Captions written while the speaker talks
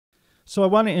So I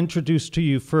want to introduce to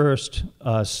you first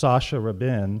Sasha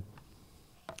Rabin.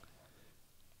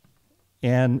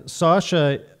 And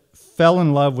Sasha fell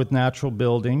in love with natural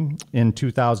building in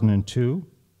 2002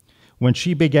 when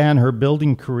she began her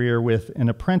building career with an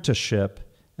apprenticeship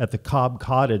at the Cob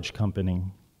Cottage Company.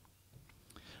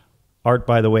 Art,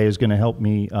 by the way, is going to help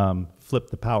me flip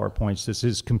the PowerPoints. This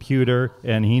is computer,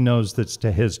 and he knows that's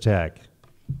to his tech.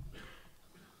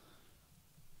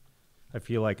 I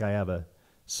feel like I have a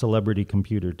celebrity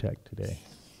computer tech today.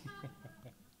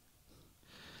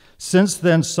 Since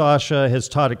then, Sasha has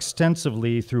taught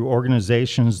extensively through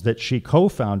organizations that she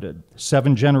co-founded,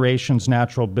 7 Generations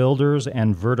Natural Builders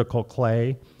and Vertical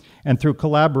Clay, and through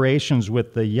collaborations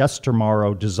with the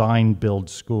Yestermorrow Design Build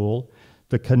School,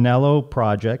 the Canelo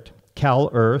Project, Cal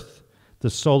Earth, the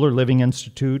Solar Living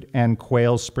Institute, and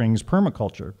Quail Springs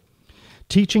Permaculture.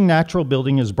 Teaching natural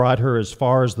building has brought her as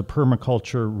far as the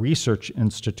Permaculture Research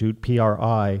Institute,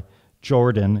 PRI,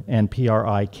 Jordan, and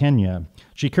PRI Kenya.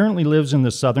 She currently lives in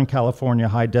the Southern California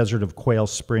high desert of Quail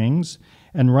Springs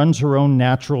and runs her own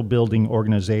natural building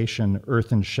organization,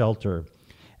 Earthen Shelter.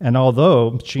 And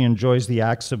although she enjoys the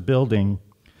acts of building,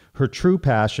 her true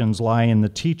passions lie in the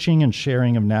teaching and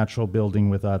sharing of natural building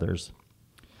with others.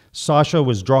 Sasha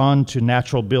was drawn to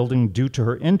natural building due to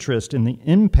her interest in the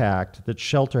impact that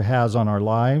shelter has on our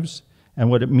lives and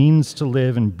what it means to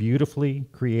live in beautifully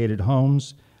created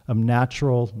homes of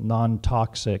natural,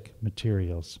 non-toxic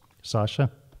materials.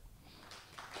 Sasha?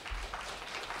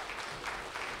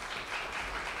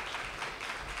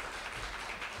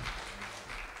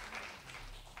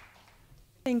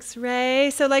 Thanks, Ray.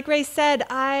 So like Ray said,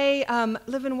 I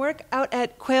live and work out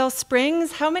at Quail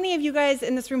Springs. How many of you guys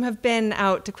in this room have been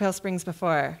out to Quail Springs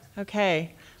before?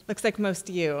 Okay, looks like most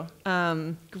of you.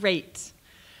 Great.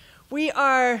 We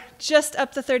are just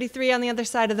up the 33 on the other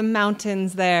side of the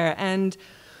mountains there, and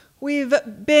we've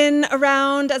been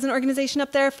around as an organization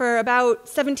up there for about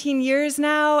 17 years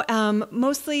now,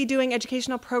 mostly doing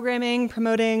educational programming,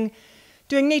 promoting,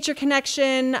 doing nature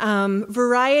connection,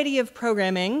 variety of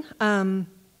programming.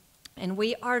 And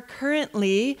we are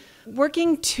currently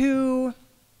working to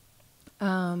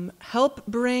help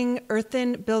bring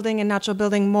earthen building and natural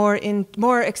building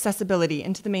more accessibility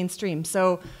into the mainstream.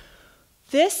 So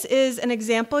this is an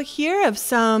example here of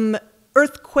some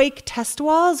earthquake test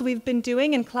walls we've been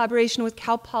doing in collaboration with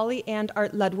Cal Poly and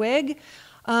Art Ludwig,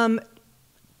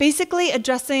 basically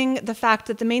addressing the fact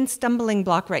that the main stumbling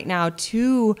block right now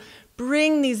to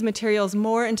bring these materials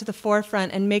more into the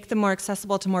forefront and make them more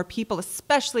accessible to more people,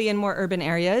 especially in more urban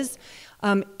areas,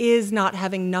 is not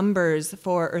having numbers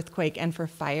for earthquake and for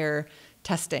fire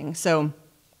testing. So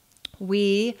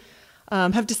we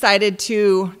have decided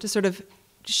to sort of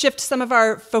shift some of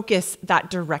our focus that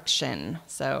direction.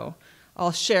 So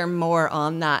I'll share more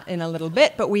on that in a little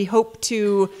bit, but we hope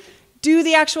to do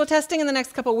the actual testing in the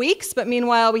next couple weeks. But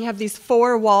meanwhile, we have these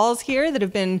 4 walls here that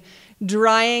have been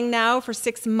drying now for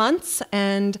 6 months,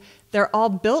 and they're all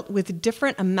built with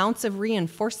different amounts of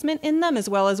reinforcement in them, as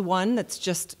well as one that's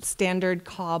just standard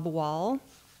cob wall.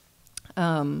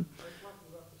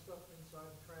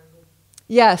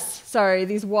 Yes, sorry,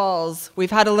 these walls.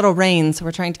 We've had a little rain, so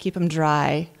we're trying to keep them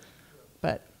dry.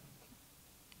 But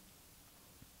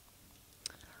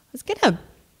I was gonna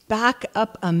back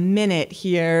up a minute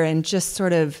here and just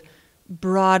sort of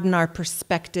broaden our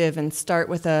perspective and start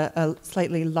with a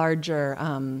slightly larger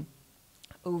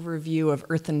overview of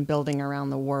earthen building around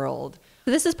the world.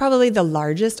 So this is probably the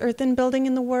largest earthen building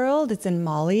in the world. It's in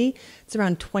Mali. It's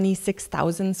around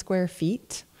 26,000 square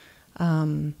feet,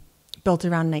 built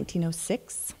around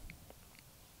 1906.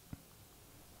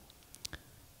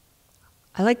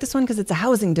 I like this one because it's a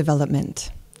housing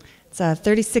development. It's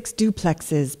 36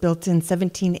 duplexes built in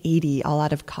 1780, all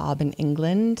out of Cob in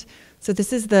England. So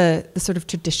this is the sort of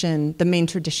tradition, the main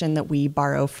tradition that we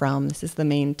borrow from. This is the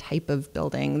main type of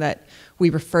building that we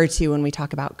refer to when we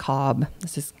talk about Cob.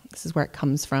 This is where it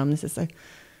comes from. This is a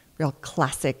real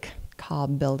classic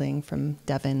Cob building from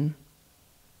Devon.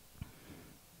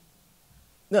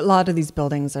 A lot of these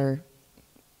buildings are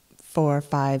 400,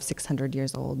 500, 600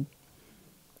 years old.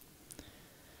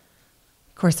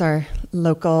 Of course, our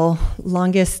local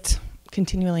longest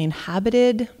continually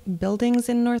inhabited buildings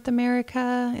in North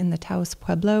America, in the Taos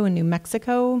Pueblo in New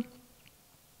Mexico.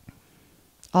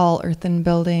 All earthen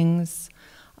buildings.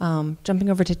 Jumping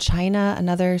over to China,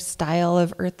 another style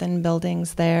of earthen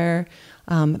buildings there,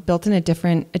 built in a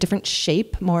different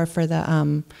shape, more for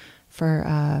the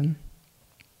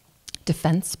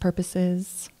defense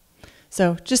purposes.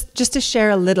 So just to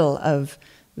share a little of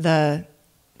the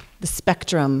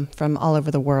spectrum from all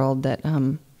over the world that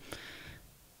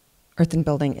earthen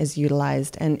building is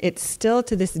utilized, and it's still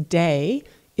to this day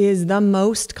is the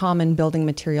most common building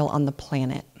material on the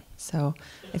planet. So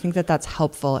I think that that's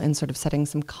helpful in sort of setting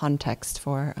some context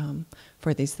for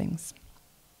these things.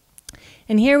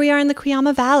 And here we are in the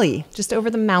Cuyama Valley, just over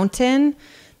the mountain.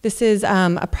 This is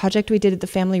a project we did at the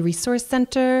Family Resource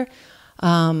Center.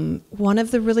 One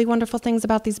of the really wonderful things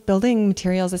about these building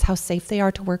materials is how safe they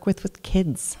are to work with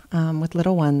kids, with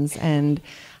little ones, and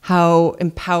how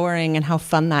empowering and how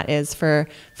fun that is for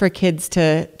kids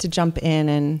to jump in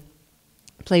and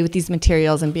play with these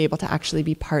materials and be able to actually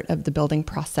be part of the building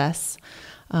process.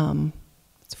 It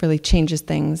really changes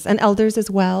things. And elders as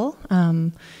well.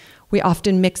 We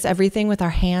often mix everything with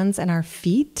our hands and our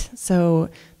feet, so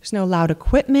there's no loud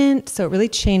equipment, so it really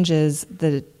changes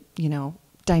the,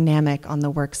 dynamic on the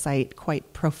work site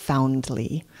quite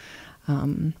profoundly.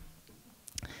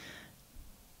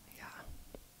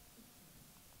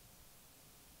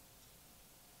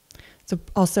 So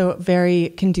also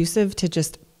very conducive to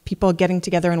just people getting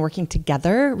together and working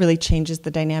together. Really changes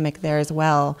the dynamic there as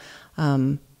well.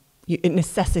 It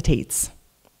necessitates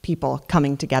people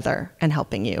coming together and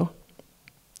helping you.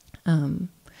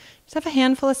 Just have a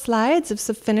handful of slides of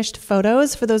some finished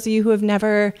photos for those of you who have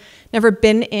never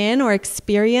been in or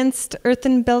experienced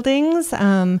earthen buildings.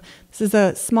 This is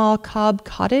a small Cob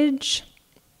Cottage.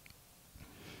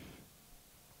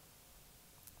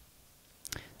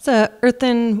 It's an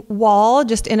earthen wall,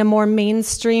 just in a more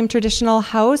mainstream traditional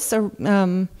house,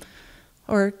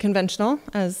 or conventional,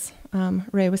 as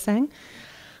Ray was saying.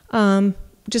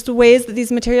 Just ways that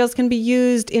these materials can be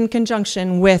used in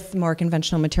conjunction with more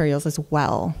conventional materials as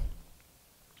well.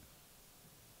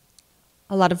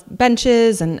 A lot of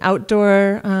benches and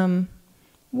outdoor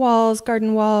walls,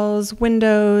 garden walls,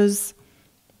 windows,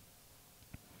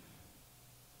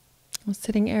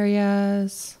 sitting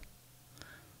areas.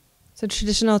 So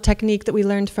traditional technique that we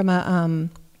learned from a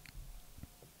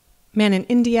man in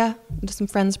India, that some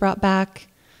friends brought back.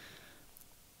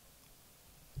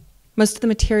 Most of the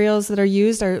materials that are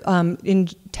used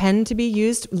tend to be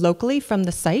used locally from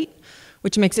the site,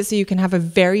 which makes it so you can have a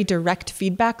very direct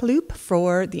feedback loop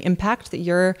for the impact that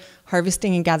your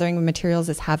harvesting and gathering of materials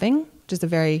is having, which is a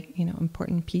very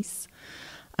important piece.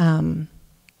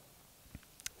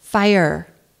 Fire.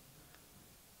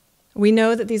 We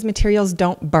know that these materials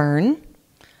don't burn,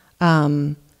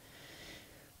 but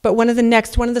one of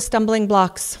the stumbling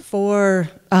blocks for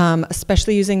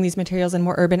especially using these materials in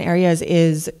more urban areas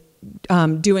is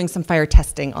doing some fire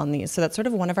testing on these. So that's sort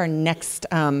of one of our next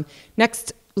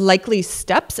likely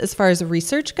steps as far as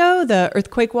research go. The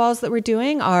earthquake walls that we're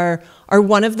doing are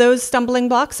one of those stumbling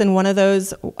blocks and one of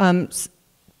those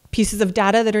pieces of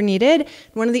data that are needed.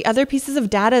 One of the other pieces of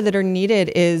data that are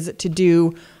needed is to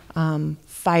do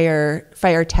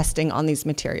fire testing on these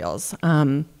materials.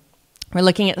 We're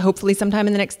looking at, hopefully sometime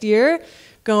in the next year,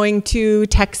 going to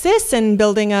Texas and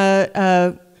building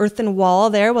a earthen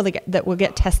wall there that will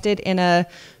get tested in a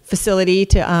facility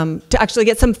to actually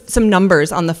get some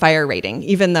numbers on the fire rating,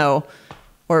 even though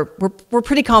we're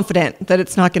pretty confident that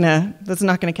it's not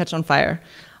gonna catch on fire.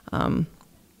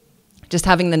 Just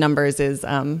having the numbers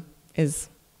is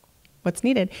what's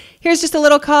needed. Here's just a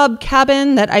little cob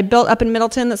cabin that I built up in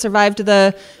Middleton that survived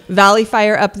the valley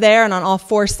fire up there, and on all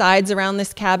four sides around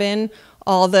this cabin,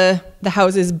 all the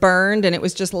houses burned, and it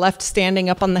was just left standing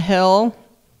up on the hill.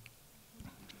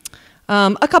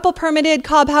 A couple permitted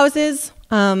cob houses,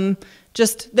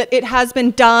 just that it has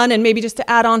been done, and maybe just to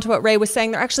add on to what Ray was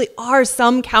saying, there actually are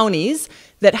some counties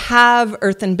that have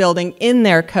earthen building in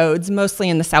their codes, mostly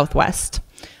in the Southwest.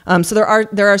 So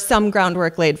there are some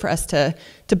groundwork laid for us to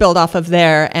build off of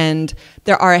there, and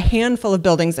there are a handful of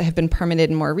buildings that have been permitted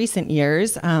in more recent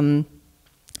years.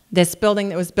 This building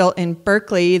that was built in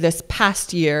Berkeley this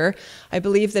past year, I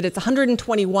believe that it's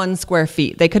 121 square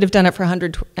feet. They could have done it for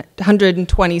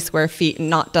 120 square feet and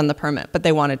not done the permit, but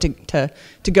they wanted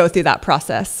to go through that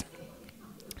process.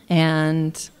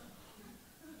 And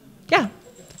yeah,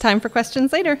 time for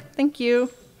questions later. Thank you.